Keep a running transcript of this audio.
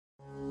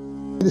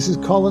This is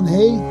Colin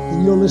Hay,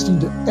 and you're listening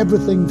to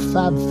Everything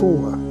Fab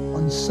 4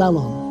 on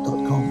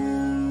Salon.com.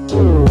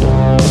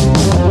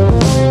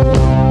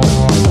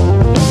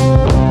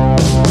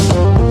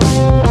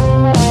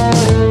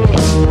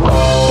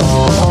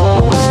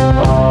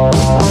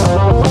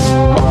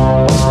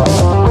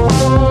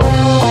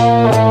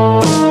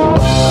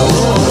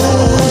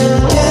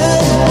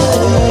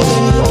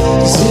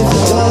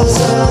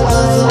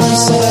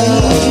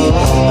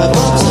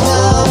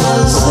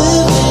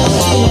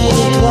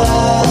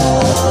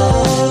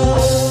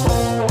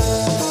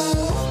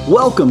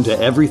 Welcome to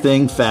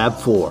Everything Fab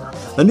 4,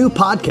 a new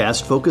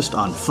podcast focused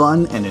on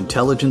fun and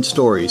intelligent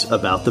stories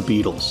about the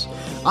Beatles.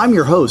 I'm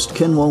your host,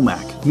 Ken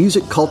Womack,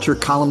 music culture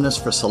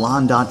columnist for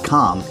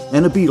Salon.com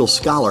and a Beatles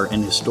scholar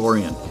and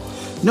historian.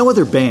 No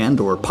other band,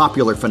 or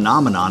popular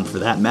phenomenon for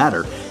that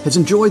matter, has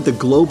enjoyed the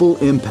global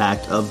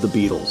impact of the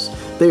Beatles.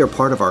 They are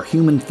part of our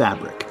human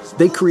fabric.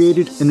 They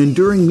created an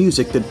enduring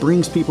music that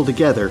brings people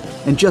together,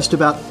 and just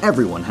about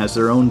everyone has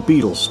their own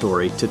Beatles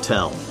story to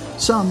tell.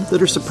 Some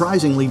that are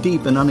surprisingly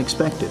deep and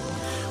unexpected.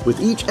 With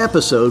each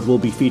episode, we'll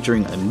be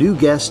featuring a new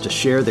guest to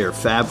share their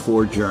Fab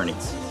Four journey,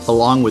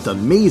 along with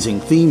amazing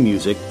theme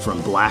music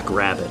from Black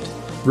Rabbit.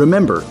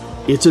 Remember,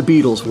 it's a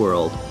Beatles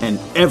world, and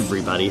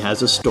everybody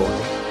has a story.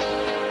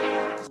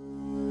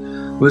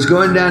 I was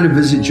going down to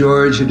visit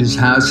George at his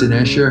house in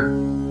Esher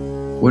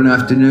one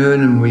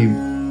afternoon, and we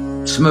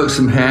smoked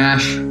some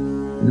hash.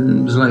 And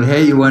it was like,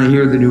 hey, you want to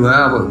hear the new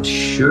album?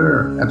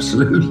 Sure,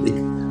 absolutely.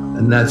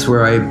 And that's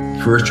where I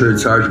first heard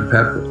Sgt.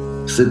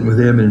 Pepper, sitting with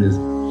him in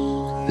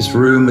this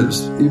room. It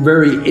was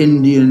very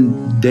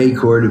Indian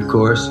decor, of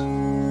course. A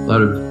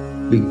lot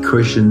of big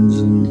cushions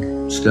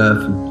and stuff,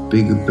 and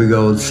big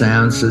old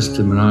sound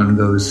system, and on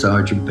goes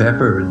Sgt.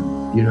 Pepper.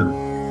 And, you know,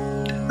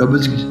 that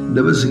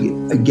was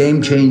a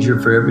game changer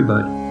for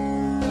everybody.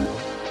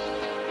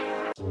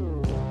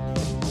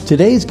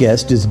 Today's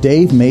guest is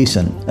Dave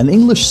Mason, an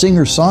English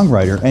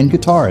singer-songwriter and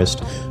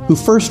guitarist who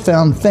first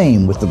found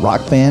fame with the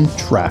rock band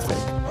Traffic.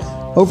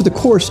 Over the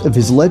course of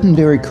his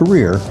legendary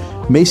career,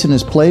 Mason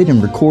has played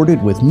and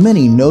recorded with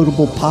many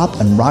notable pop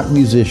and rock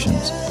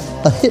musicians,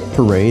 a hit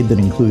parade that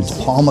includes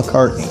Paul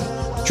McCartney,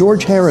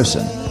 George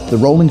Harrison, the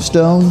Rolling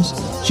Stones,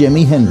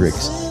 Jimi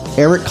Hendrix,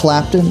 Eric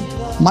Clapton,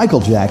 Michael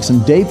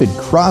Jackson, David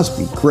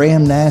Crosby,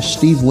 Graham Nash,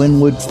 Steve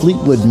Winwood,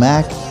 Fleetwood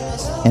Mac,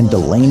 and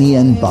Delaney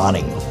and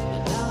Bonnie.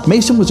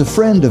 Mason was a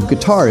friend of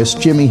guitarist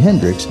Jimi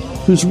Hendrix,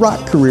 whose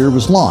rock career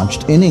was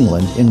launched in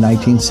England in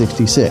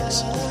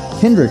 1966.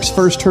 Hendrix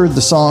first heard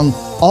the song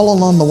All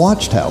Along the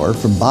Watchtower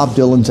from Bob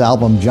Dylan's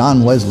album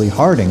John Wesley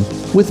Harding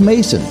with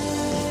Mason.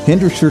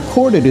 Hendrix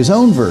recorded his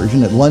own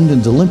version at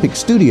London's Olympic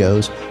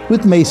Studios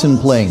with Mason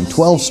playing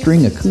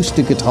 12-string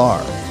acoustic guitar.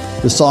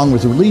 The song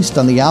was released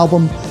on the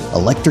album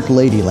Electric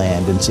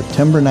Ladyland in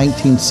September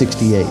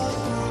 1968.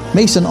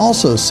 Mason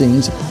also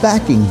sings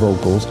backing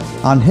vocals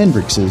on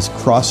Hendrix's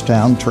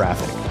Crosstown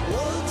Traffic.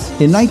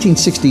 In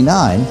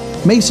 1969,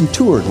 Mason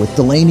toured with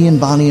Delaney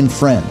and Bonnie and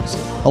Friends,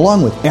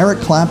 along with Eric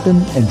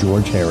Clapton and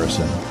George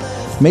Harrison.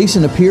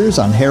 Mason appears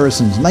on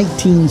Harrison's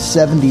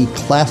 1970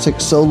 classic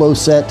solo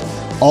set,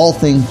 All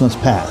Things Must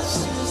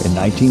Pass. In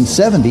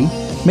 1970,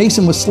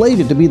 Mason was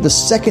slated to be the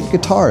second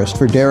guitarist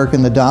for Derek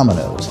and the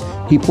Dominos.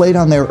 He played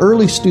on their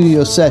early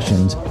studio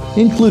sessions,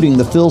 including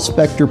the Phil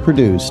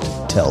Spector-produced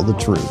Tell the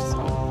Truth.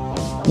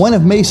 One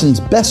of Mason's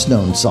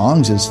best-known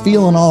songs is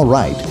Feelin' All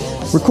Right,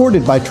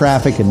 recorded by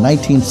Traffic in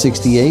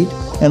 1968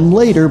 and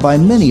later by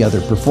many other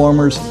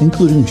performers,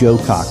 including Joe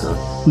Cocker,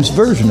 whose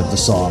version of the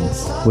song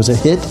was a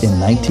hit in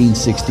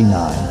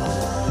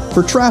 1969.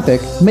 For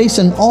Traffic,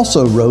 Mason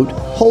also wrote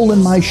Hole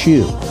in My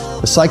Shoe,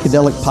 a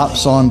psychedelic pop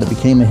song that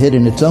became a hit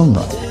in its own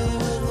right.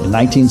 In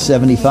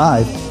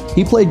 1975,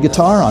 he played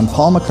guitar on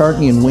Paul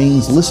McCartney and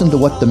Wings' Listen to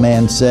What the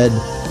Man Said,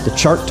 the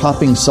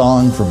chart-topping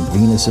song from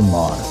Venus and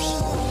Mars.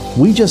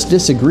 We Just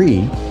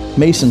Disagree,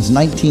 Mason's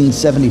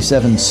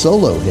 1977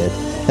 solo hit,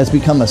 has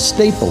become a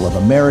staple of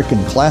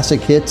American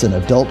classic hits and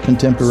adult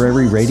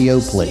contemporary radio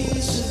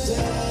playlists.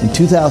 In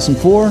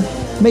 2004,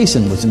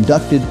 Mason was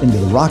inducted into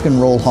the Rock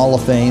and Roll Hall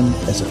of Fame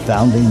as a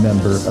founding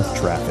member of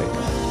Traffic.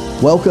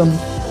 Welcome,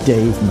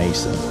 Dave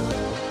Mason.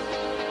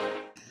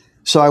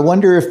 So I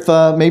wonder if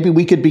maybe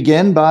we could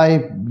begin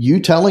by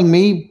you telling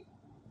me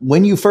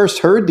when you first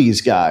heard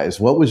these guys.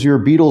 What was your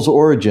Beatles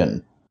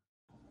origin?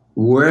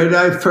 Where did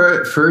I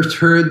first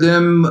heard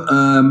them?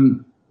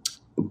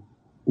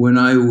 When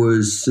I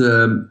was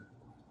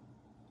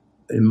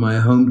in my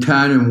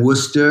hometown in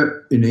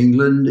Worcester, in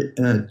England,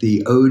 at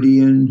the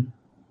Odeon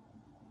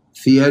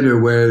Theatre,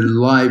 where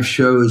live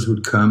shows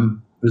would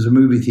come. It was a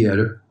movie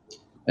theater.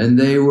 And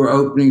they were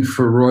opening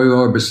for Roy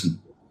Orbison.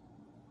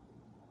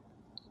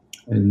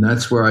 And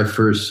that's where I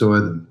first saw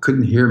them.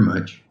 Couldn't hear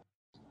much.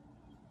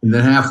 And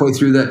then halfway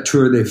through that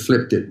tour, they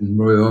flipped it, and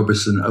Roy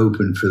Orbison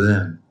opened for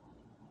them.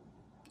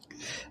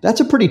 That's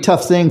a pretty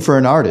tough thing for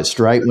an artist,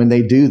 right? When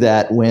they do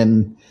that,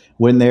 when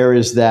there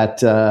is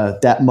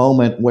that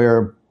moment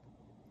where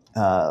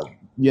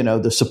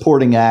the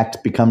supporting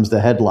act becomes the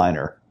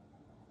headliner.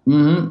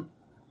 Mm-hmm.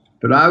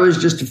 But I was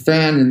just a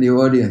fan in the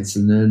audience,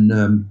 and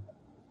then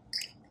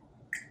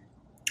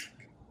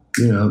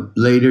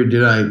later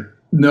did I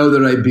know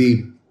that I'd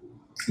be,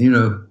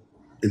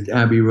 at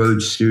Abbey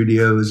Road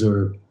Studios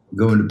or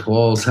going to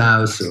Paul's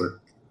house or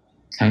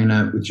hanging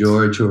out with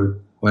George or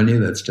any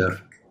of that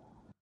stuff.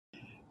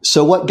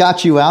 So what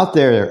got you out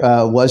there?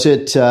 Was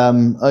it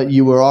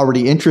you were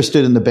already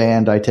interested in the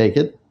band, I take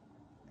it?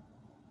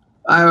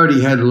 I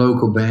already had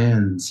local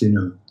bands,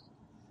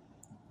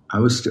 I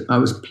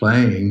was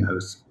playing. I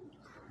was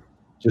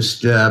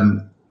just,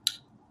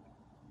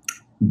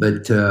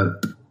 but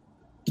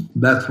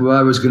that's what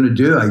I was going to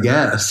do, I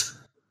guess.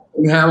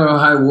 In hell or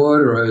high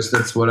water,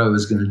 that's what I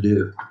was going to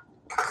do.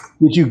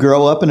 Did you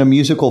grow up in a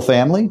musical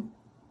family?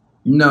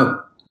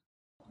 No.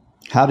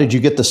 How did you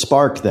get the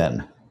spark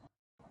then?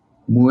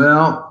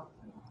 Well,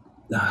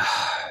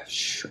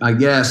 I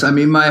guess. I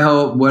mean,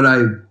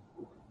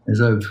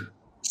 as I've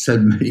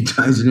said many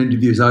times in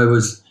interviews,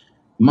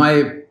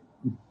 my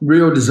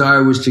real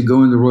desire was to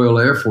go in the Royal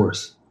Air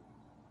Force.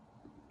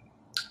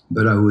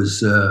 But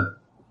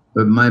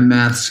but my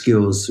math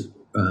skills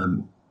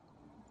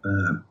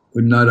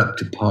were not up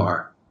to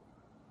par.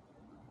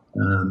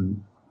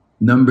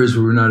 Numbers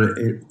were not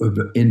of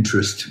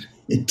interest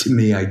to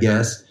me, I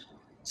guess.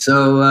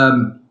 So,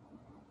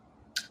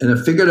 and I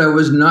figured I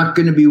was not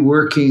going to be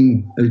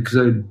working, because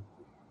I'd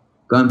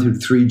gone through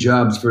 3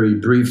 jobs very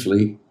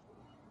briefly,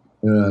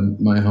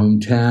 my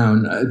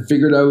hometown. I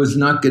figured I was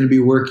not going to be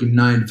working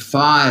 9 to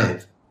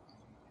 5.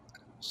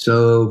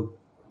 So,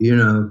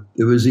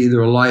 it was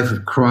either a life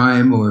of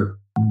crime or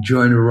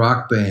join a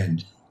rock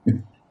band.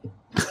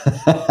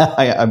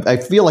 I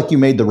feel like you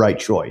made the right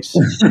choice.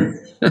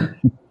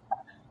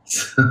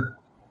 So,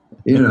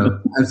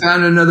 I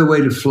found another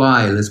way to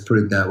fly, let's put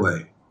it that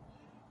way.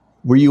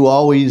 Were you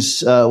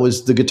always,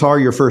 was the guitar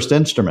your first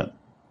instrument?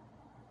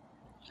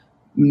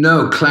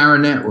 No,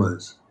 clarinet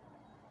was.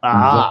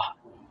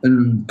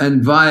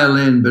 And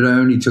violin, but I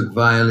only took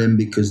violin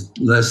because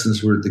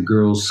lessons were at the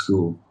girls'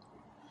 school.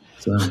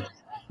 So,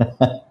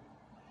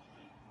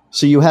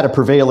 so you had a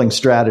prevailing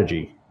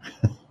strategy.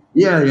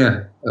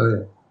 Yeah. Oh,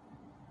 yeah.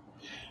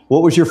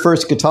 What was your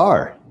first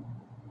guitar?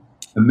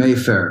 A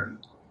Mayfair.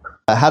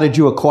 How did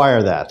you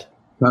acquire that?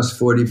 Cost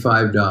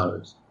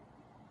 $45.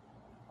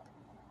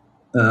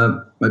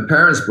 My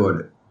parents bought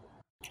it.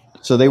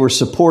 So they were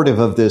supportive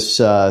of this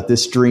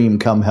this dream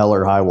come hell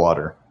or high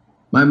water.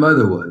 My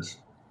mother was.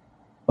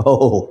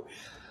 Oh.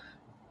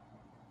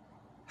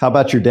 How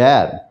about your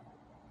dad?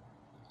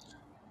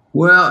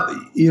 Well,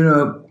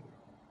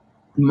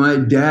 my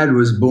dad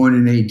was born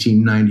in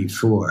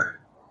 1894.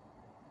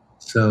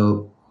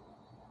 So,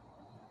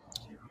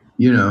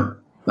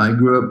 I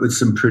grew up with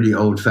some pretty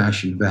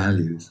old-fashioned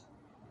values.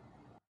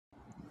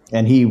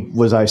 And he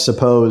was, I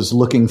suppose,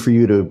 looking for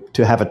you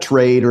to have a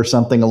trade or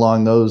something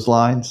along those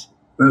lines?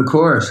 Of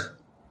course.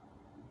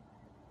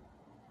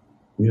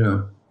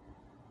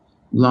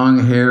 Long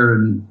hair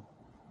and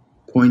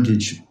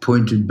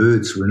pointed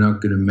boots were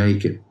not going to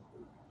make it.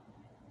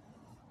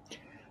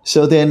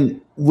 So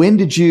then when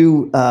did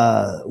you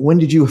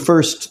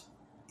first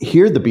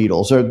hear the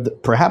Beatles? Or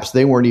perhaps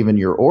they weren't even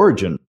your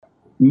origin.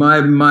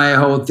 My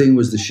whole thing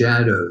was the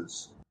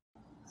Shadows.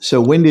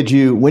 So when did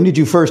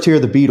you first hear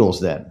the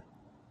Beatles then?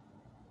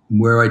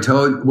 Where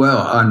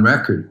on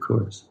record, of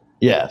course.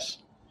 Yes.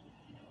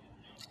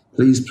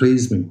 Please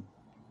Please Me.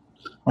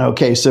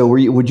 Okay, so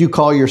would you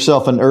call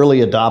yourself an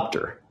early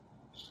adopter?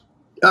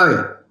 Oh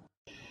yeah.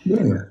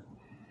 Yeah.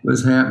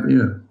 Was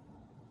happening,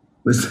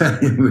 was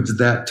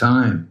that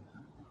time.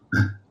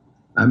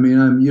 I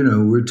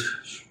mean, we're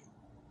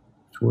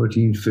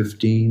 14,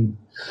 15.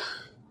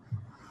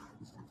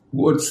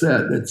 What's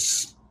that?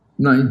 That's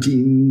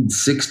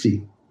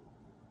 1960.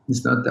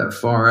 It's not that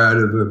far out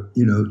of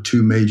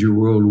 2 major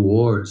world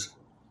wars.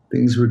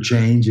 Things were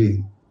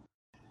changing.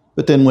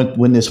 But then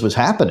when this was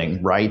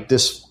happening, right,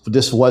 this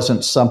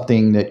wasn't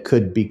something that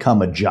could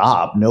become a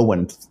job. No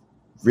one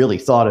really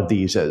thought of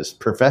these as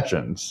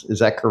professions. Is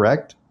that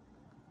correct?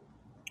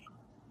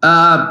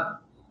 No,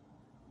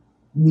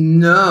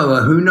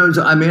 who knows?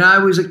 I mean, I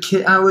was a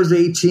kid. I was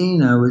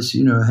 18. I was,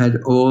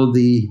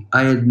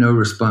 I had no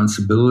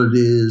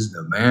responsibilities,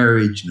 no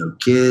marriage, no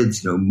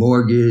kids, no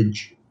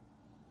mortgage,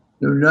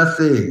 no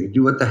nothing. I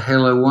do what the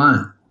hell I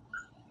want,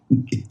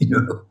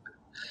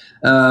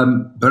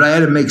 But I had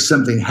to make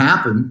something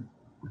happen.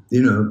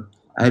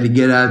 I had to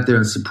get out there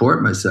and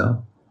support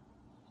myself.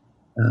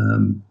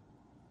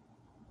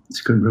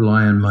 Just couldn't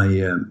rely on my,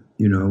 I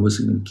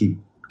wasn't going to keep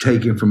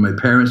taking from my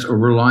parents or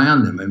rely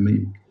on them. I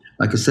mean,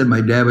 like I said, my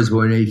dad was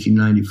born in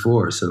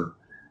 1894. So,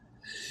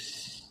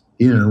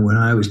 when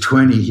I was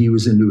 20, he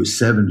was into his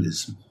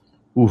 70s.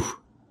 Oof.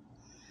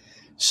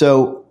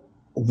 So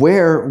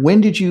when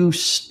did you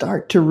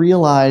start to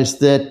realize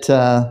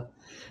that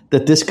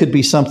this could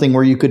be something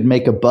where you could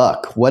make a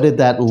buck? What did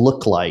that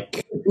look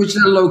like? Which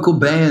the local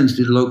bands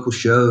did local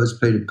shows,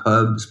 played at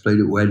pubs, played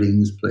at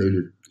weddings, played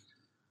at,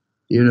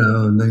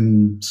 and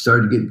then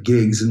started to get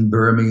gigs in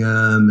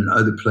Birmingham and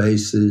other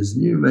places.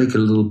 And you make a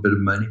little bit of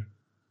money.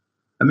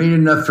 I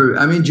mean,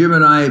 Jim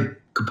and I,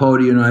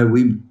 Capote and I,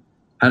 we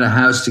had a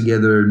house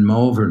together in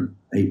Malvern,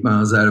 8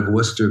 miles out of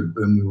Worcester,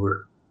 when we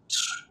were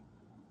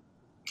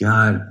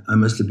God, I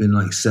must have been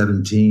like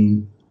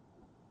 17.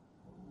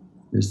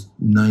 He's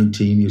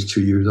 19. He was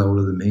 2 years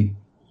older than me.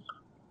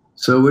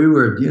 So we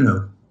were,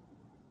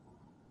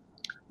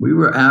 we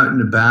were out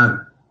and about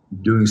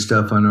doing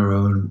stuff on our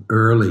own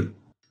early,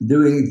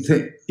 doing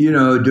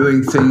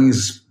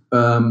things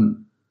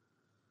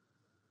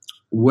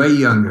way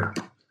younger.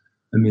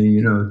 I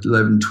mean,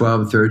 11,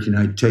 12, 13,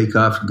 I'd take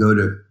off and go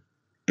to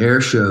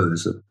air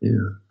shows,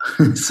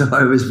 So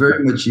I was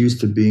very much used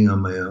to being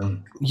on my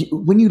own.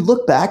 When you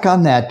look back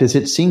on that, does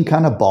it seem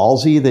kind of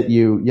ballsy that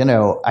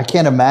I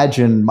can't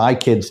imagine my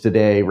kids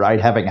today,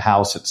 right, having a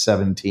house at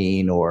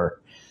 17 or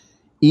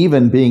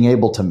even being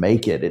able to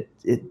make it.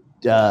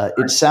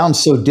 It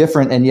sounds so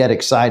different and yet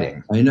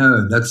exciting. I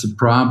know, that's a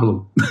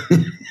problem.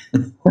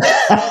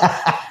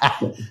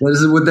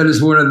 That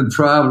is one of the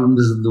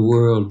problems of the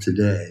world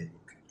today.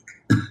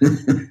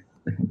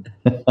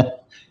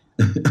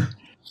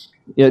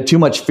 Yeah, too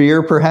much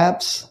fear,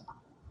 perhaps?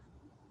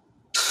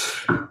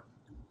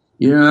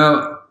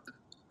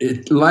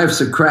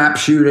 Life's a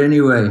crapshoot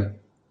anyway.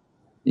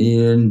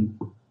 And,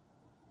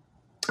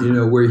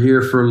 we're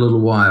here for a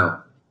little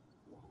while.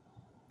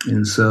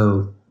 And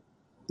so,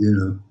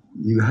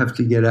 you have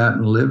to get out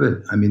and live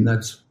it. I mean,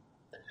 that's,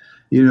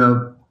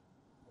 the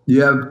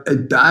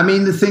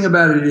thing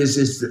about it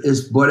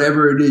is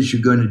whatever it is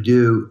you're going to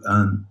do,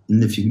 and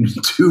if you can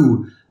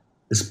do,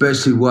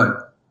 especially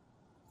what,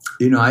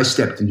 I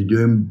stepped into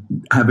doing,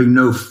 having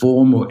no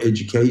formal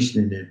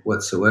education in it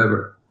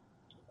whatsoever.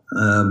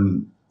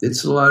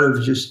 It's a lot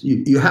of just,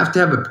 you have to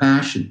have a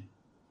passion.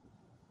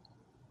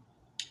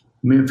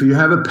 I mean, if you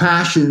have a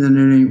passion, then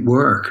it ain't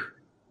work.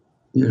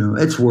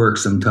 It's work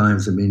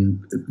sometimes. I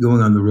mean,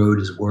 going on the road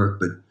is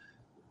work,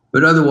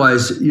 but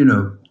otherwise,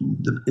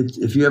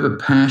 if you have a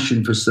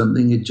passion for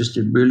something, it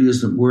really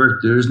isn't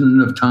work. There isn't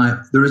enough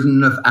time. There isn't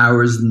enough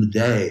hours in the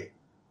day,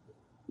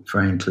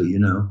 frankly,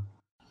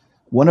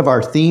 One of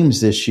our themes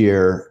this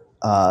year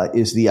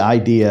is the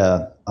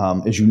idea,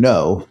 as you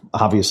know,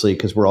 obviously,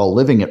 because we're all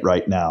living it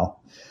right now.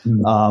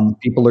 Mm-hmm.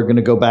 People are going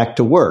to go back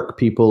to work.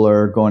 People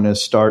are going to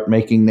start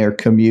making their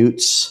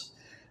commutes.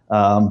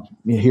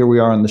 Here we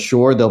are on the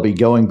shore. They'll be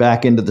going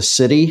back into the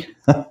city.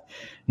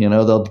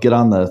 They'll get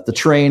on the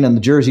train and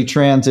the Jersey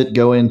Transit,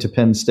 go into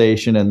Penn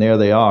Station, and there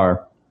they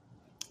are.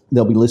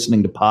 They'll be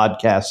listening to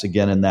podcasts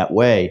again in that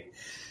way.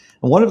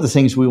 And one of the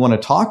things we want to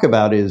talk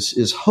about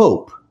is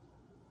hope.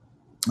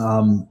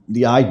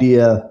 The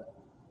idea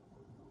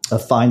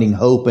of finding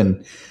hope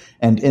and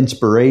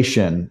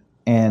inspiration.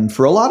 And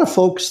for a lot of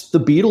folks, the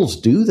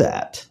Beatles do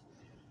that.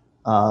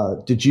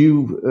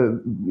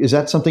 Is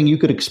that something you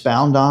could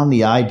expound on,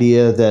 the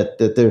idea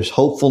that there's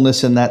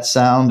hopefulness in that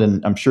sound?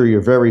 And I'm sure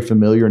you're very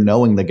familiar,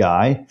 knowing the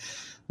guy,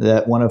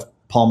 that one of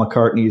Paul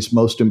McCartney's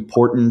most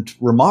important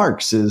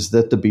remarks is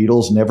that the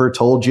Beatles never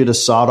told you to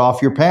sod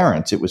off your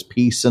parents. It was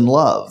peace and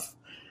love.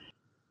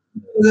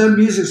 The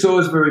music's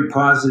always very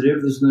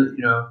positive. There's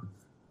no,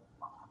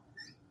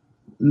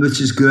 which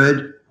is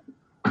good.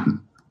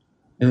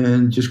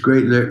 And just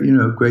great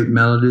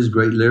melodies,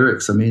 great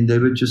lyrics. I mean, they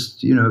were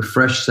just,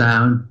 fresh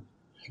sound,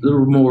 a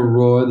little more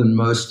raw than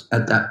most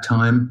at that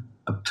time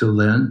up till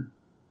then.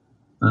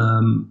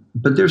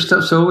 But their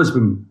stuff's always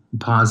been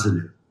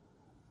positive.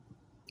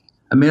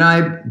 I mean,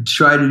 I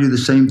try to do the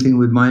same thing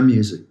with my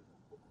music.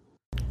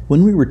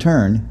 When we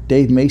return,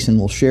 Dave Mason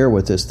will share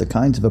with us the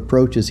kinds of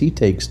approaches he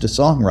takes to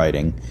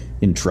songwriting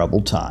in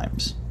troubled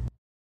times.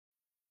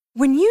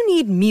 When you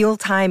need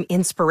mealtime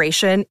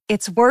inspiration,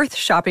 it's worth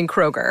shopping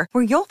Kroger,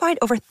 where you'll find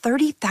over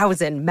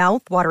 30,000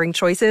 mouth-watering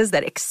choices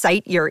that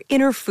excite your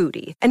inner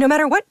foodie. And no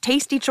matter what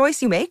tasty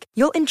choice you make,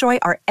 you'll enjoy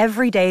our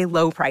everyday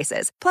low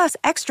prices, plus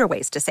extra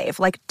ways to save,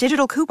 like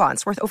digital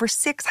coupons worth over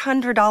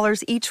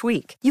 $600 each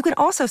week. You can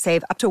also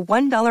save up to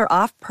 $1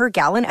 off per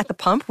gallon at the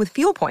pump with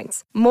fuel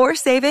points. More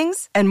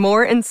savings and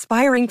more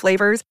inspiring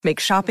flavors make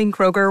shopping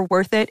Kroger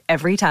worth it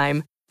every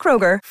time.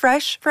 Kroger,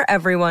 fresh for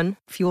everyone.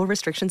 Fuel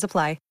restrictions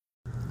apply.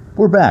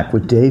 We're back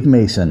with Dave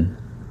Mason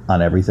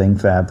on Everything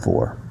Fab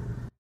 4.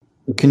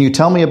 Can you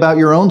tell me about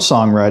your own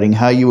songwriting,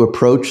 how you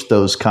approach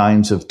those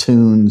kinds of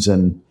tunes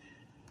and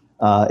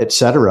et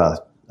cetera?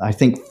 I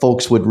think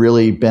folks would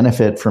really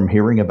benefit from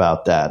hearing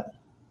about that.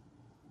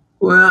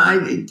 Well,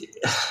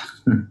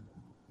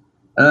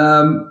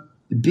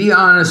 be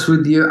honest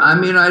with you, I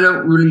mean, I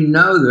don't really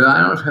know that.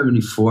 I don't have any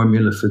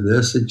formula for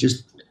this.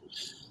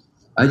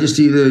 I just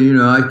either,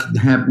 I could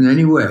happen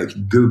anyway. I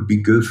could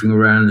be goofing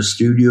around in the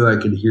studio. I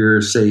could hear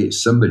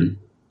somebody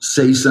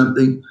say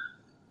something.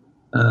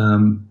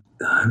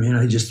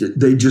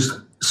 They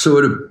just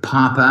sort of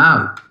pop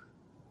out.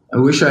 I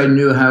wish I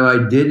knew how I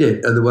did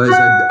it. Otherwise,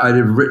 I'd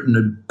have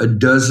written a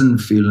dozen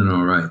feeling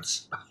all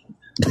rights.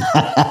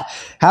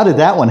 How did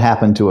that one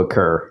happen to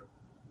occur?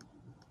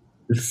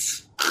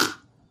 It's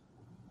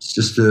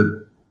just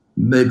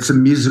it's a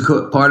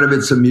musical part of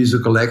it's a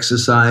musical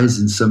exercise,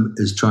 and some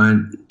is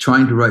trying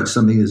to write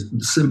something as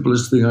the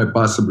simplest thing I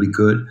possibly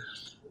could,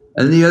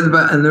 and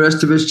the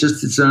rest of it's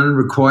just it's an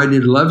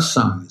unrequited love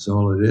song. Is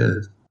all it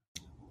is.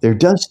 There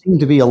does seem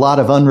to be a lot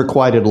of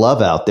unrequited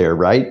love out there,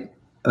 right?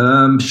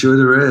 Sure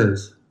there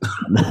is.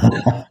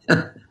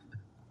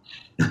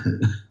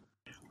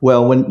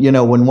 Well,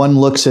 when one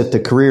looks at the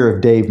career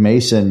of Dave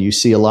Mason, you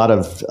see a lot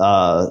of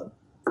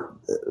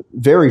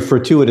very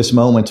fortuitous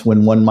moments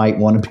when one might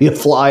want to be a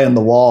fly on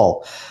the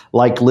wall,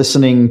 like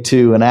listening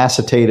to an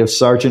acetate of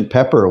Sgt.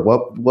 Pepper.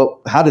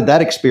 How did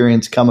that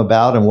experience come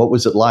about, and what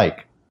was it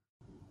like?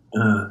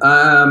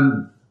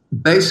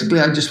 Basically,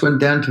 I just went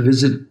down to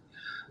visit.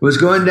 Was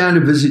going down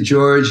to visit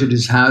George at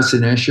his house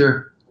in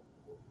Esher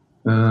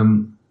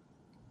one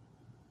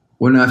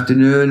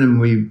afternoon,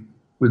 and we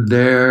were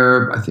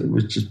there. I think it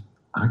was just,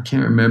 I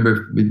can't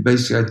remember.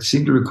 Basically, I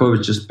seem to recall it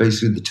was just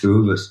basically the two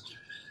of us.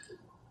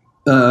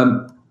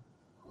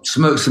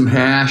 Smoked some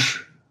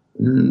hash,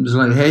 and it was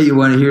like, hey, you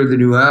want to hear the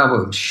new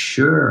album?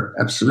 Sure,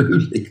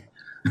 absolutely.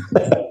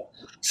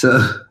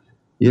 So,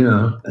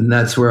 and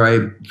that's where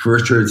I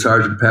first heard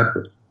Sgt.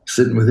 Pepper,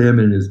 sitting with him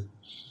in his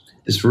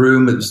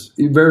room. It was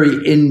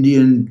very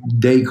Indian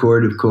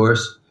decor, of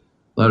course,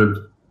 a lot of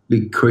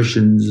big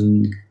cushions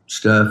and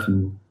stuff,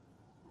 and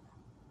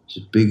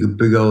just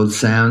big old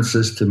sound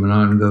system, and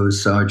on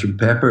goes Sgt.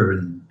 Pepper,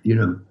 and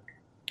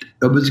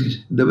that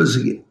was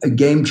a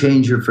game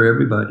changer for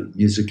everybody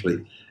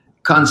musically,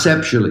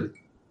 conceptually.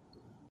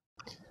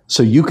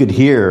 So you could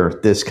hear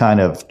this kind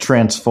of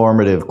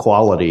transformative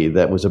quality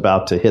that was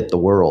about to hit the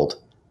world.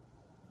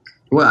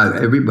 Well,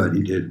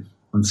 everybody did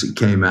once it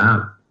came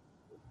out,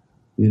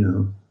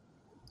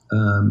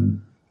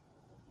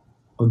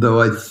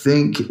 although I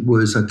think it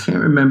was, I can't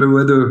remember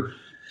whether,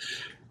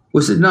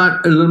 was it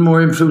not a little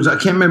more influence? I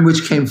can't remember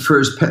which came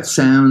first, Pet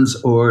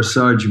Sounds or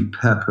Sgt.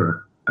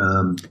 Pepper.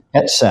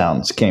 Pet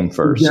Sounds came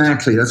first.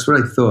 Exactly, that's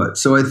what I thought.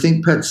 So I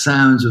think Pet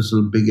Sounds was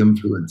a big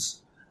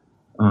influence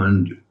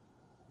on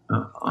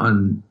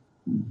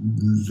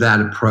that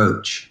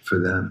approach for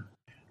them.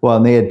 Well,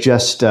 and they had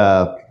just,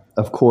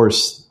 of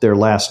course, their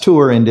last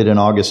tour ended in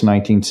August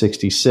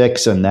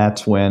 1966, and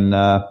that's when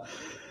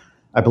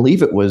I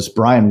believe it was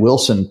Brian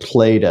Wilson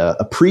played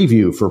a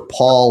preview for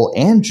Paul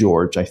and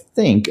George, I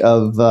think,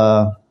 of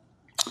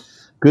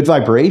Good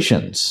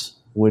Vibrations,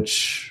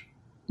 which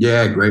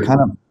great kind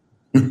of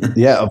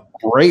a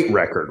great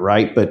record,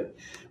 right? But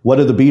what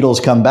do the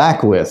Beatles come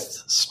back with?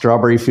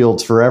 Strawberry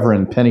Fields Forever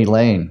and Penny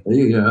Lane. There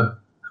you go.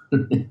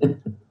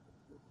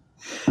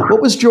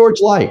 What was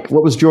George like?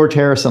 What was George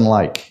Harrison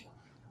like?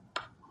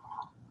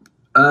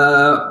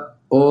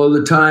 All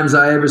the times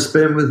I ever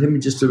spent with him,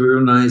 just a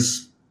real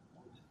nice,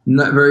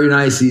 very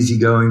nice,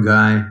 easygoing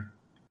guy.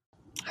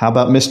 How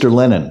about Mr.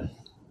 Lennon?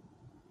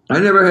 I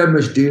never had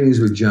much dealings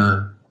with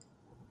John.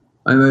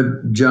 I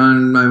went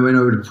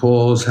over to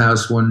Paul's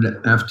house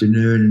one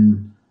afternoon,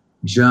 and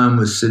John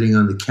was sitting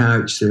on the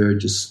couch there,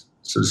 just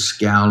sort of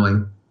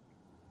scowling.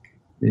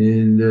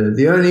 And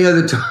the only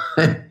other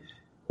time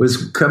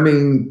was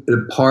coming at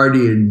a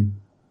party in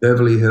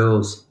Beverly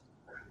Hills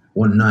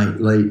one night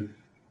late.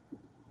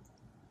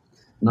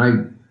 And I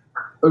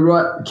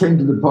came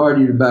to the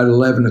party at about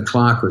 11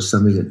 o'clock or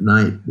something at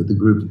night with a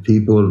group of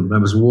people. And I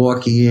was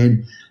walking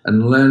in,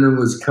 and Lennon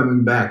was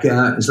coming back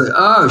out. It's like,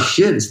 oh,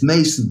 shit, it's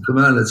Mason. Come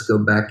on, let's go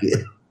back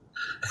in.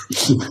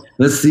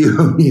 That's the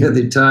only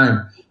other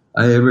time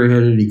I ever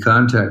had any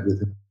contact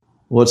with him.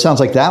 Well, it sounds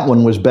like that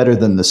one was better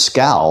than the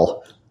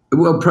scowl.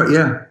 Well,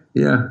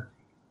 yeah.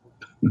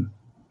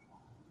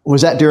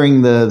 Was that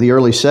during the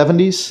early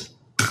 70s?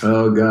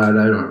 Oh, God,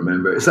 I don't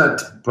remember. It's that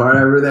part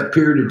over that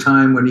period of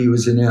time when he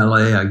was in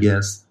L.A., I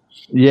guess.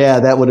 Yeah,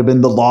 that would have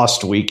been the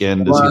Lost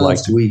Weekend.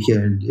 Lost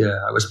Weekend, yeah.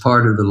 I was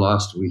part of the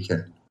Lost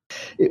Weekend.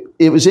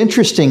 It was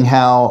interesting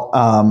how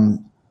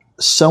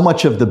so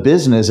much of the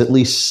business, at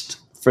least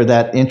for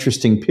that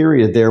interesting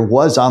period there,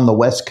 was on the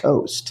West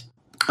Coast.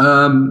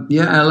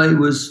 L.A.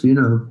 was,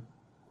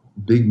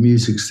 big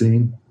music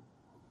scene.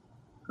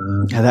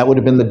 And that would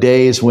have been the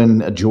days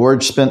when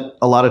George spent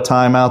a lot of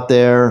time out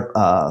there,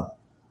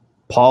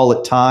 Paul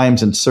at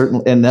times, and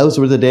those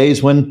were the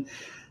days when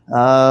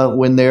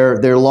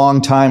their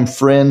longtime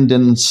friend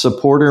and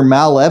supporter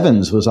Mal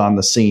Evans was on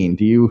the scene.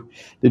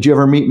 Did you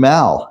ever meet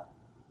Mal?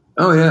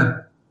 Oh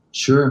yeah,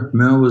 sure.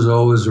 Mal was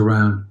always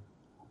around,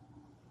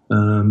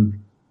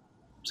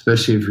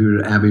 especially if you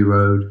were at Abbey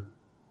Road.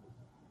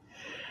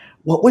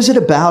 What was it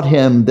about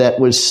him that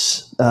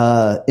was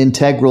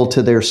integral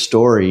to their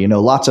story?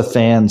 Lots of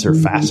fans are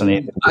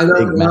fascinated. I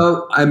don't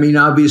know. I mean,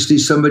 obviously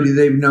somebody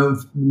they've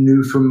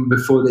knew from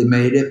before they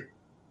made it.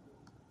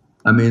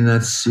 I mean,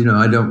 that's,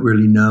 I don't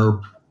really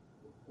know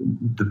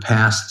the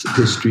past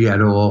history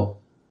at all.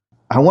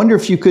 I wonder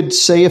if you could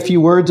say a few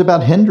words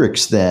about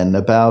Hendrix then,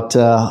 about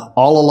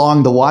All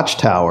Along the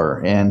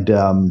Watchtower and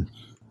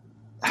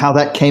how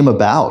that came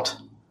about.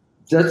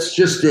 That's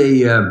just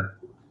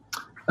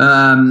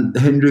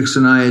Hendrix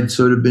and I had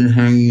sort of been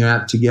hanging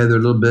out together a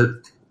little bit.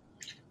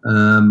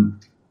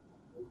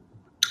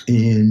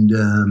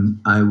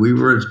 We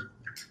were a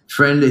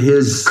friend of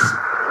his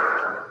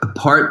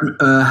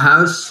apartment,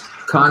 house,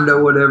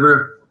 condo,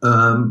 whatever,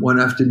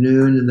 one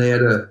afternoon, and they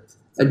had a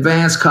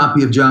advanced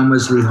copy of John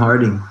Wesley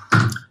Harding.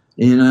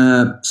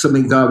 And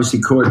something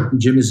obviously caught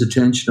Jimmy's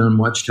attention on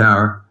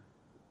Watchtower.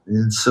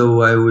 And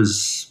so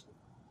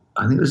I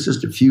I think it was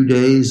just a few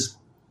days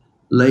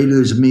later.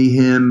 There's me,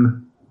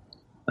 him,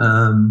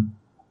 and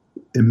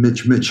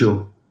Mitch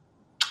Mitchell.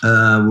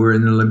 We're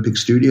in the Olympic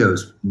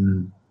Studios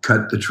and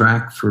cut the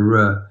track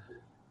for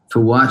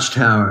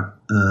Watchtower.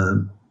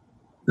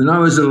 And I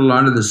was at a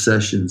lot of the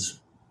sessions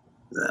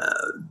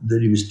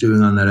that he was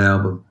doing on that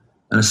album.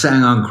 And I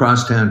sang on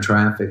Crosstown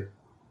Traffic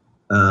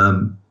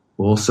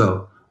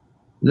also.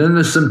 And then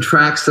there's some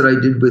tracks that I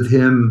did with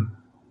him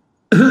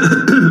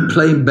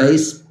playing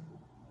bass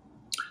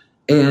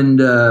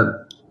and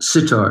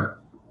sitar.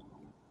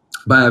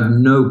 But I have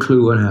no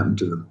clue what happened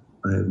to them.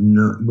 I have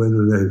no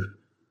whether they've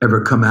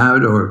ever come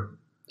out or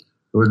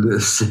they're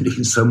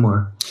sitting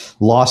somewhere.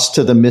 Lost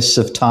to the mists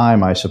of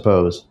time, I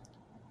suppose.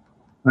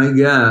 I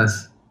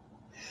guess.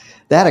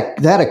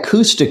 That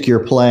acoustic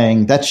you're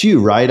playing, that's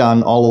you, right,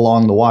 on All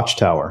Along the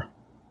Watchtower?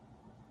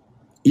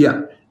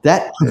 Yeah.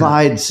 That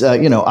provides,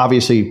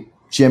 obviously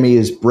Jimmy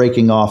is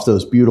breaking off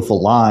those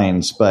beautiful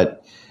lines,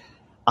 but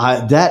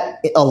that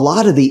a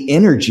lot of the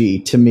energy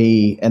to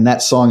me, and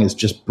that song is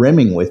just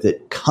brimming with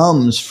it,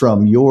 comes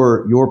from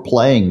your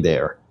playing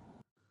there.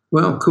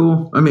 Well,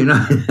 cool. I mean,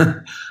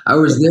 I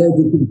was there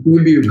to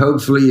contribute.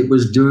 Hopefully it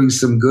was doing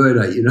some good,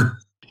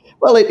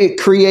 Well, it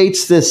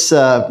creates this,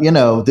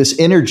 this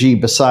energy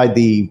beside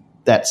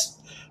that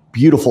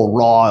beautiful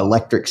raw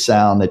electric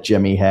sound that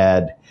Jimmy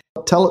had.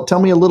 Tell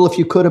me a little, if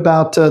you could,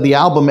 about the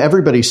album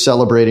everybody's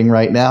celebrating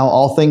right now,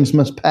 All Things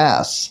Must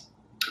Pass.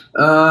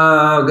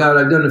 Oh, God,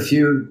 I've done a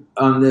few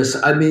on this.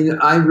 I mean,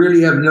 I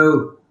really have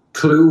no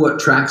clue what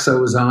tracks I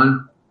was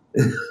on.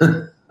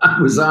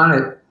 I was on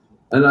it,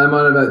 and I'm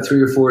on about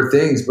 3 or 4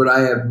 things, but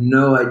I have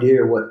no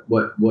idea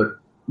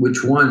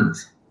which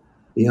ones, to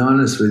be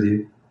honest with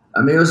you. I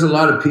mean, there was a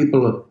lot of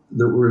people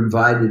that were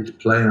invited to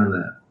play on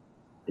that.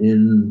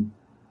 In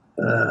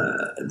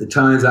the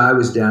times I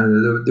was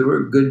down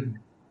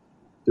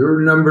there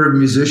were a number of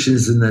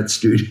musicians in that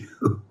studio.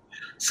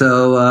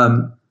 So,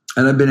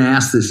 and I've been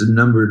asked this a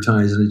number of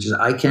times, and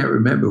I can't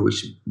remember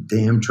which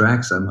damn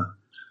tracks I'm on.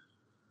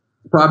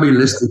 It's probably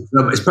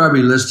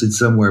listed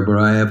somewhere, but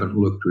I haven't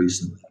looked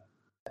recently.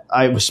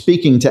 I was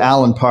speaking to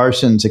Alan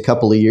Parsons a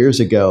couple of years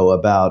ago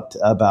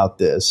about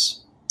this.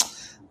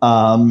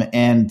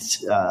 And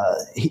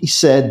he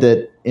said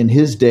that in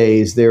his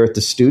days there at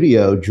the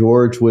studio,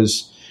 George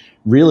was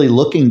really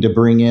looking to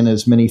bring in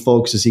as many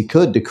folks as he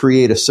could to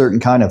create a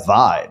certain kind of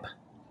vibe,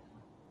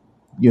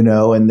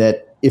 and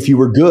that if you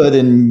were good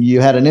and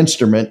you had an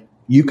instrument,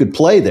 you could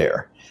play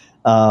there.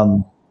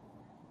 And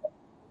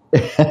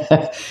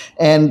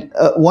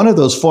one of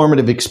those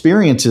formative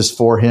experiences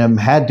for him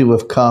had to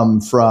have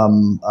come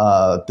from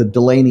the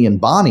Delaney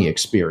and Bonnie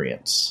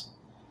experience.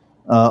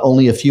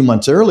 Only a few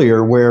months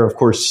earlier, where, of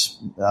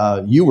course,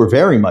 you were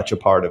very much a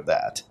part of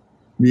that.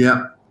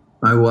 Yeah,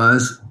 I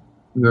was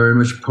very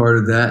much a part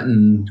of that.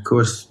 And, of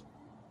course,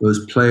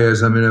 those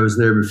players, I mean, I was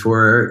there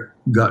before Eric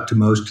got to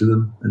most of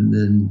them. And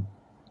then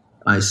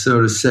I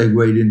sort of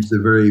segued into the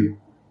very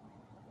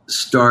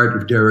start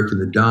of Derek and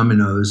the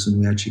Dominoes, and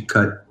we actually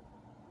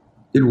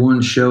did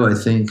one show, I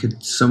think,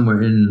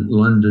 somewhere in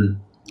London.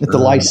 At the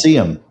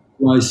Lyceum.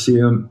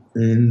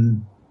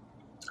 And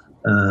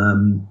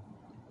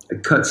I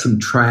cut some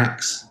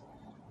tracks.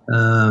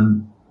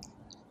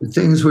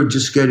 Things were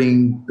just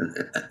getting,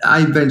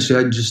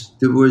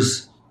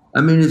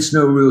 it's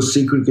no real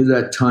secret at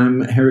that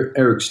time,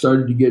 Eric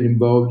started to get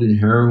involved in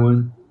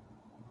heroin,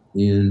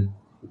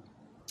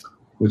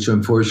 which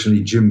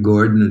unfortunately Jim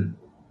Gordon had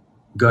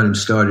got him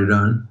started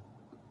on.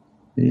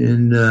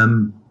 And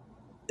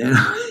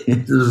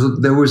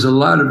there was a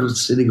lot of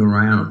us sitting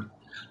around,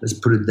 let's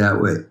put it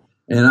that way.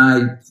 And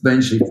I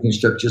eventually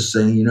finished up just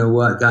saying, you know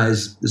what,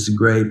 guys, this is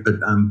great, but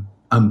I'm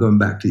going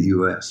back to the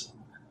U.S.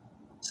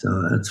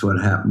 So that's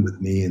what happened with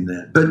me and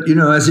that. But,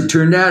 as it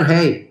turned out,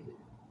 hey,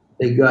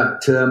 they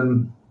got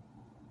a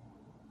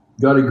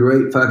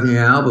great fucking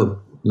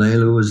album.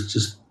 Layla was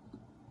just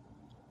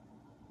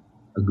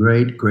a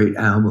great, great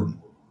album.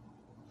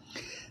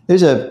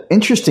 There's an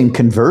interesting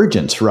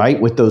convergence, right,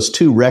 with those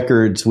two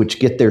records, which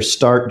get their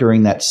start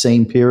during that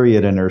same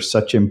period and are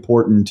such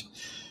important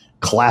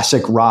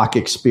classic rock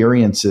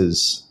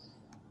experiences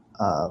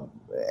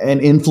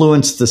and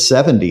influenced the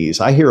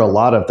 70s. I hear a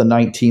lot of the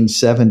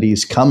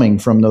 1970s coming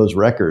from those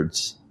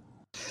records.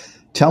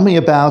 Tell me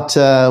about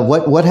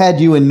what had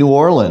you in New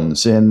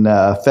Orleans in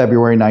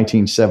February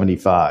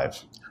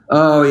 1975.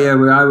 Oh, yeah,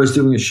 I was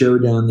doing a show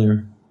down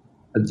there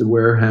at the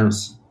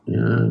Warehouse.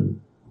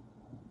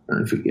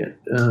 I forget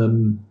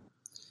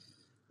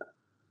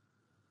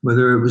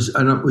whether it was,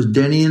 was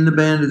Denny in the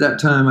band at that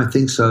time? I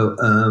think so.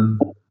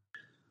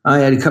 I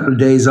had a couple of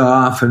days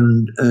off,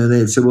 and they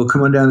had said, well,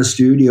 come on down to the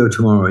studio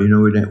tomorrow.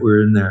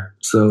 We're in there.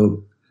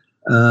 So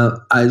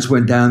I just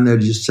went down there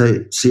to just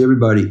see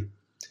everybody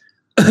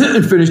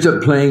and finished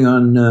up playing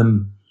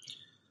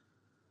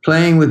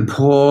with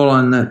Paul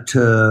on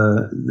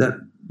that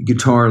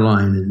guitar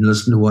line and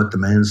listen to what the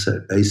man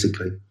said,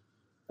 basically.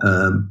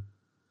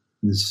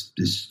 This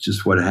is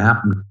just what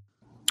happened.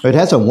 It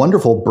has a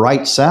wonderful,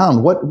 bright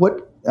sound.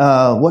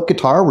 What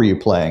guitar were you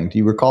playing? Do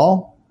you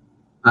recall?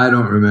 I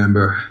don't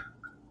remember.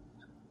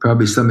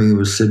 Probably something that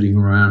was sitting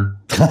around.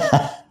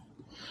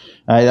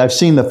 I've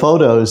seen the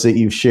photos that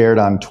you've shared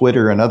on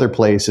Twitter and other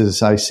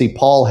places. I see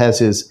Paul has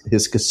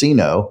his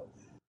casino,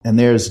 and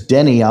there's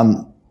Denny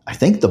on, I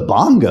think, the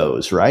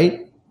bongos,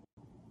 right?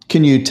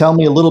 Can you tell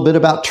me a little bit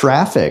about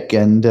Traffic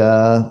and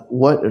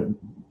what,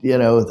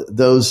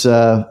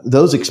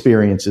 those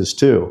experiences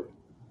too?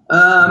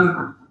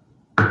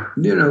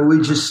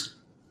 We just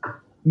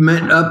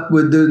met up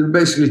with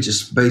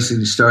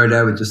basically started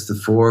out with just the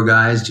four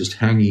guys just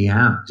hanging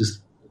out, just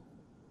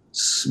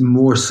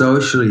more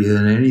socially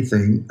than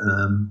anything,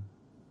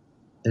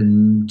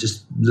 and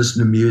just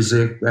listen to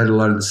music. We had a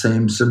lot of the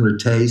similar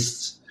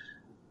tastes,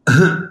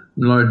 a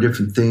lot of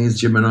different things.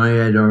 Jim and I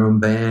had our own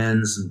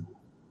bands, and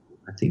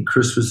I think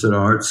Chris was at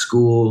art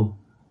school.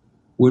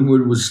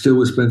 Winwood was still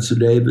with Spencer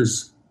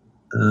Davis.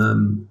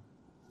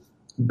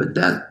 But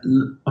that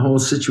whole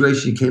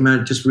situation came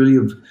out just really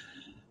of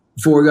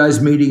four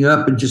guys meeting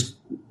up and just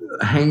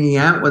hanging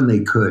out when they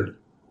could.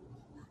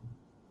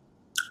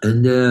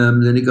 And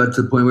then it got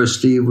to the point where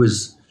Steve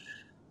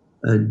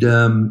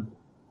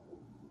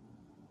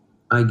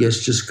I guess,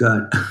 just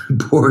got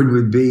bored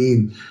with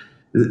being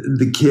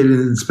the kid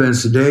in the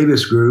Spencer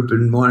Davis group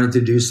and wanted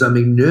to do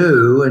something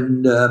new,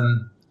 and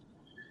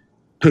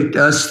picked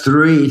us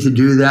three to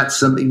do that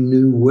something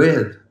new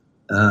with,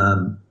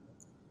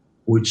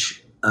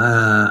 which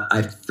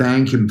I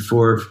thank him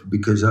for,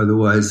 because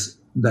otherwise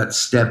that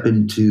step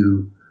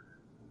into,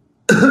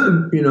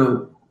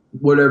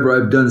 whatever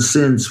I've done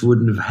since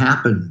wouldn't have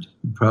happened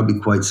probably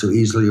quite so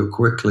easily or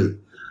quickly.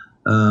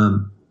 But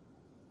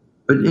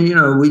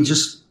we're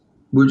just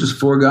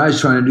four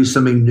guys trying to do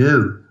something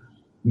new.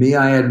 Me,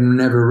 I had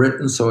never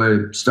written, so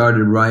I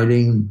started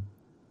writing.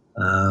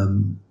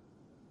 And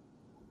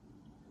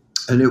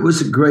it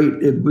was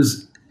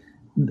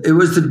it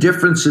was the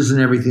differences and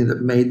everything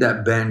that made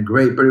that band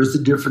great, but it was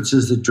the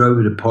differences that drove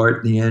it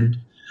apart in the end,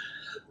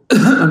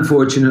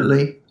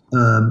 unfortunately.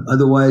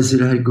 Otherwise, it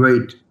had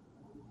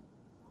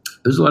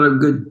there's a lot of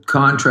good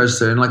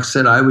contrast there. And like I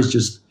said, I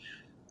was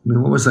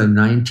what was I,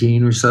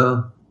 19 or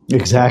so?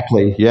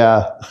 Exactly,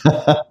 yeah.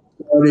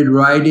 Started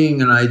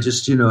writing, and I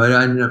just,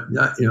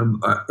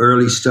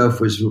 early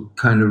stuff was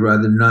kind of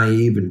rather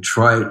naive and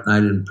trite, and I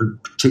didn't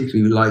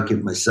particularly like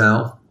it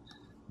myself.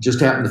 It just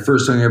happened the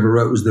first song I ever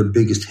wrote was the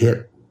biggest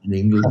hit in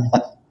England,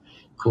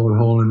 called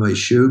Hole in My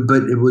Shoe,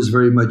 but it was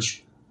very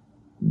much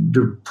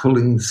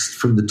pulling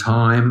from the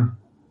time.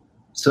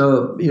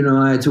 So,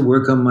 I had to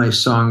work on my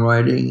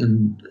songwriting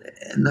and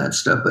that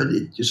stuff, but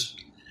it's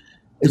just,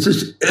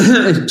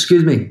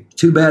 excuse me,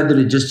 too bad that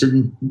it just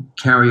didn't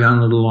carry on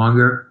a little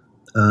longer.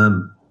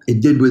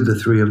 It did with the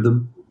three of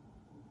them.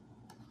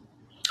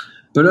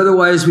 But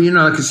otherwise,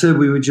 like I said,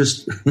 we were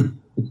just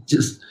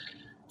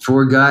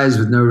four guys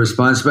with no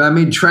response. But I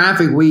mean,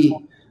 Traffic,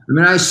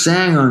 I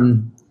sang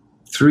on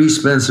 3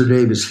 Spencer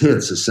Davis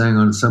hits. I sang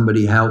on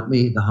Somebody Help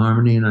Me, the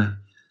harmony, and I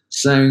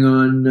sang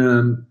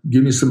on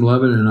Give Me Some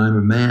Lovin' and I'm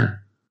a Man.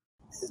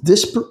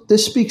 This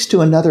speaks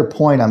to another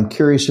point I'm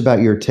curious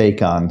about your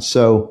take on.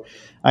 So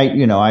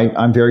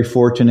I'm very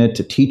fortunate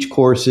to teach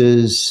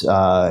courses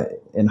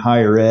in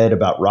higher ed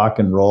about rock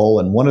and roll.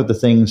 And one of the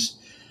things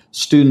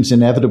students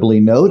inevitably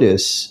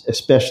notice,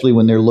 especially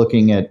when they're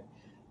looking at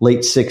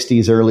late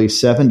 60s, early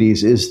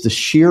 70s, is the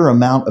sheer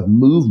amount of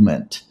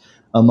movement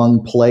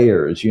among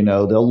players.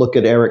 They'll look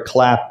at Eric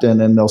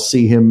Clapton and they'll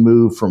see him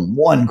move from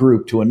one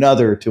group to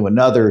another, to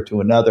another,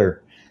 to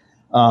another.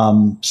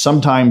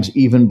 Sometimes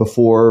even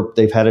before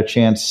they've had a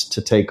chance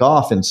to take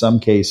off in some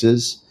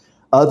cases,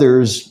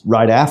 others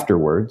right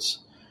afterwards.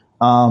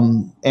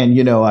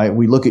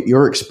 We look at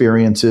your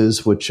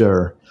experiences, which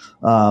are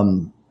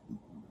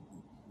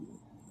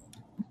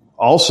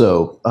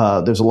also,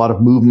 there's a lot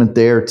of movement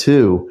there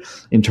too,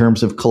 in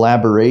terms of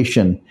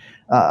collaboration.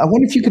 I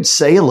wonder if you could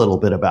say a little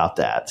bit about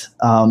that,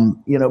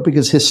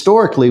 because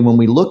historically, when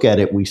we look at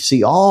it, we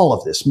see all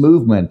of this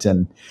movement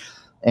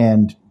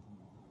and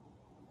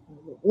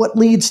what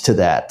leads to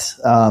that,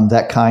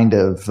 that kind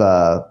of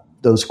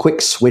those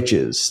quick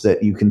switches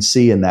that you can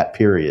see in that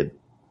period.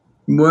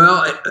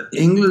 Well,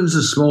 England's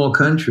a small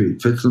country.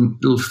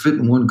 It'll fit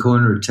in one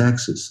corner of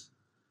Texas.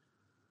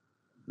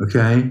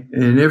 Okay?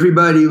 And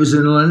everybody was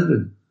in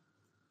London.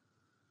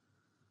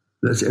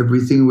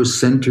 Everything was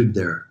centered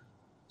there.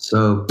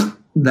 So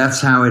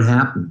that's how it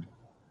happened.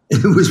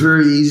 It was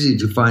very easy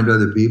to find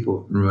other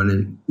people and run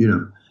in.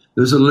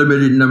 There's a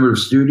limited number of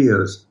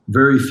studios,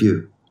 very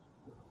few.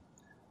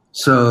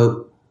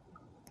 So,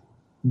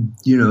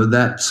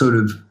 that sort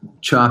of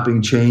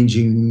chopping,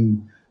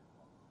 changing,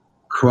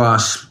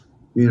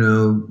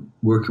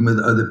 working with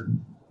other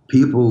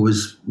people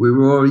we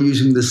were all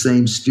using the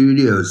same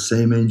studios,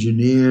 same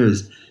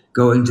engineers,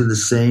 going to the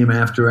same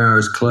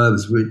after-hours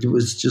clubs. It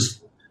was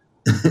just,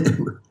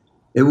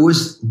 it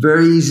was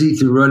very easy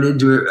to run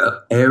into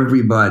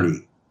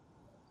everybody.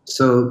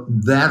 So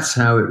that's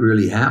how it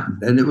really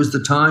happened. And it was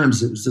the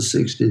times, it was the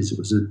 60s.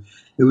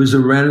 It was a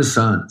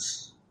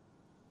renaissance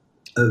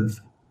of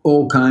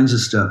all kinds of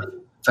stuff,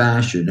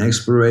 fashion,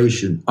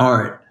 exploration,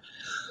 art.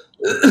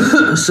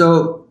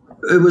 So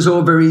it was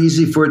all very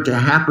easy for it to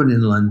happen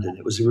in London.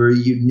 It was very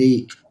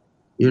unique.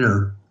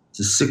 The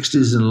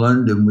 60s in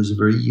London was a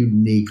very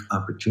unique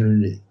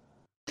opportunity.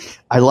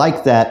 I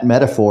like that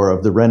metaphor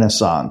of the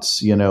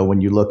Renaissance,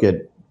 when you look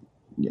at,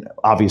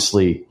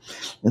 obviously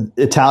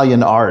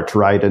Italian art,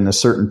 right, in a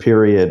certain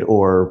period,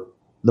 or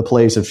the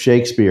plays of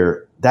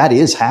Shakespeare. That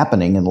is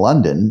happening in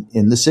London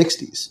in the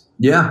 60s.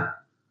 Yeah.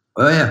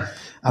 Oh, yeah.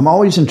 I'm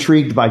always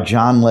intrigued by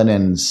John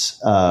Lennon's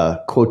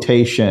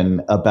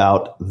quotation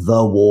about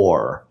the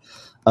war,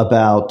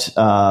 about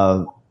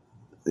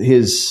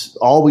his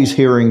always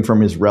hearing from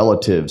his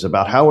relatives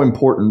about how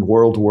important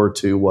World War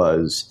II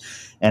was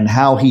and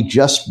how he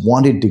just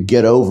wanted to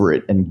get over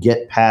it and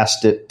get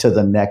past it to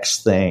the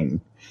next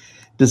thing.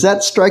 Does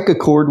that strike a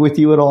chord with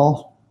you at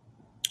all?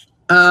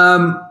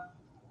 Well,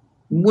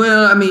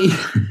 I mean,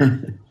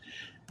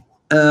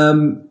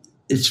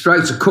 it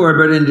strikes a chord,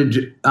 but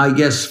I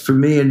guess for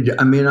me, and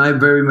I mean, I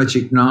very much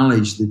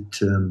acknowledge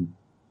that,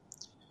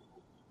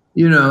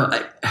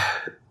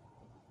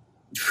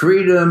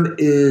 freedom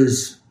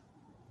is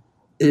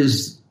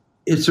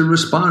it's a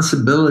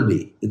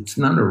responsibility. It's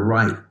not a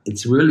right.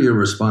 It's really a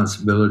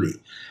responsibility.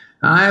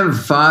 I have a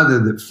father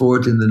that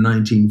fought in the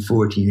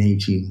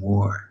 1914-18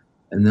 war.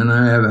 And then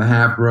I have a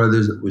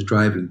half-brother that was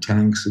driving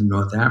tanks in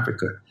North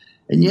Africa.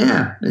 And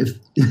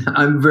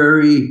I'm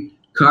very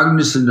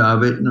cognizant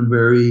of it, and I'm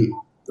very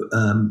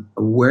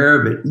aware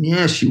of it. And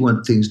yes, you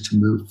want things to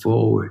move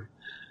forward.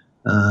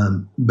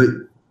 But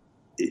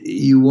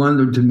you want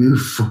them to move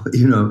forward.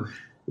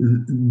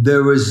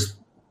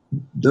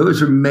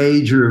 Those are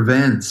major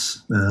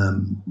events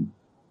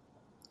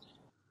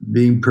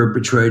being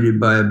perpetrated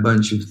by a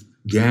bunch of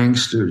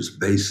gangsters,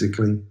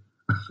 basically.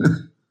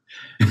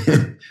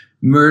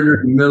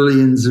 Murdering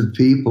millions of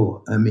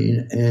people. I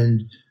mean,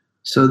 and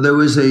so there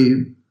was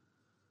a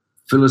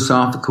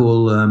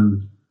philosophical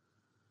and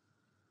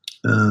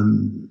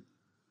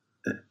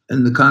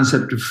the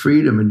concept of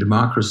freedom and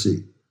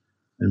democracy,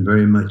 and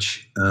very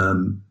much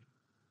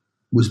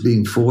was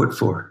being fought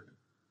for.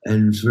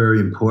 And it's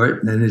very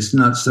important, and it's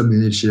not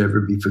something that should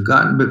ever be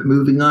forgotten. But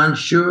moving on,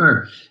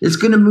 sure, it's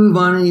going to move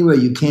on anyway.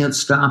 You can't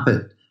stop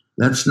it.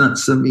 That's not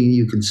something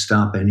you can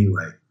stop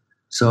anyway.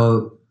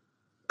 So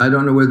I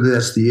don't know whether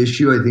that's the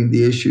issue. I think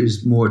the issue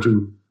is more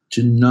to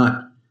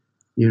not,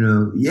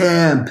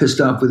 I'm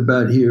pissed off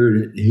about here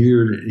and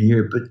here and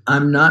here, but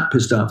I'm not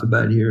pissed off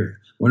about here.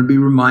 I want to be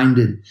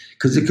reminded,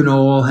 because it can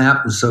all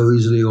happen so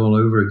easily all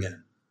over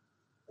again.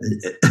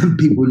 And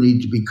people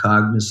need to be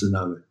cognizant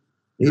of it.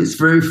 It's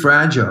very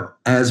fragile,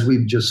 as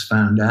we've just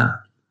found out.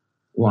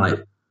 Why?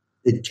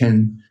 It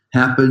can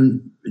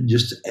happen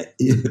just at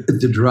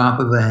the drop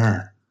of a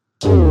hat.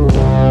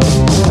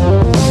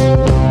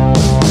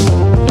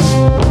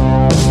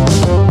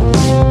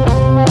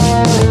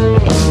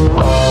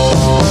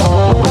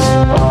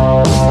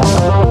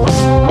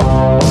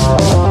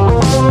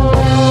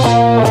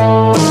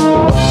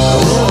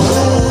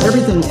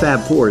 Everything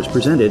Fab 4 is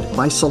presented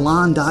by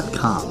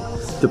Salon.com,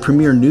 the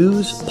premier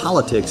news,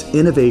 politics,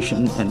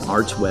 innovation, and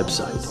arts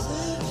website.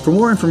 For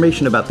more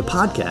information about the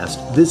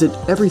podcast, visit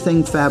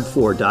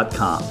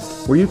everythingfab4.com,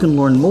 where you can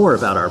learn more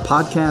about our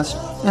podcast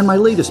and my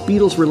latest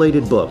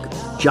Beatles-related book,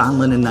 John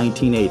Lennon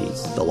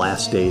 1980, The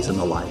Last Days in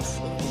the Life.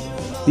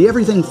 The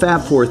Everything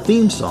Fab 4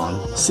 theme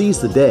song,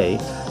 Seize the Day,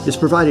 is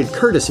provided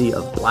courtesy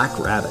of Black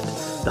Rabbit,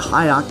 the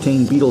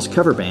high-octane Beatles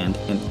cover band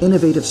and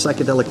innovative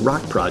psychedelic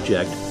rock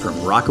project from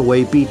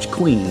Rockaway Beach,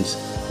 Queens,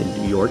 in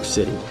New York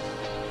City.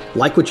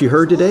 Like what you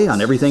heard today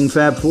on Everything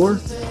Fab 4?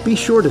 Be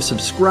sure to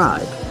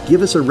subscribe,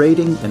 give us a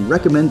rating, and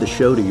recommend the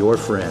show to your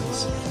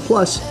friends.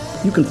 Plus,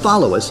 you can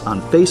follow us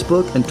on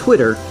Facebook and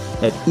Twitter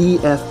at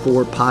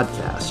EF4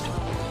 Podcast.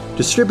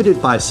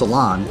 Distributed by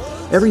Salon,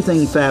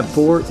 Everything Fab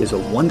 4 is a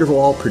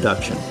Wonderwall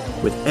production,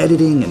 with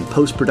editing and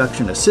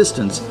post-production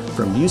assistance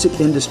from music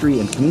industry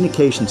and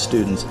communication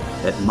students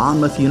at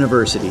Monmouth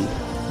University.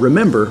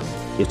 Remember,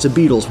 it's a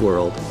Beatles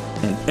world,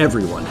 and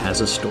everyone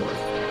has a story.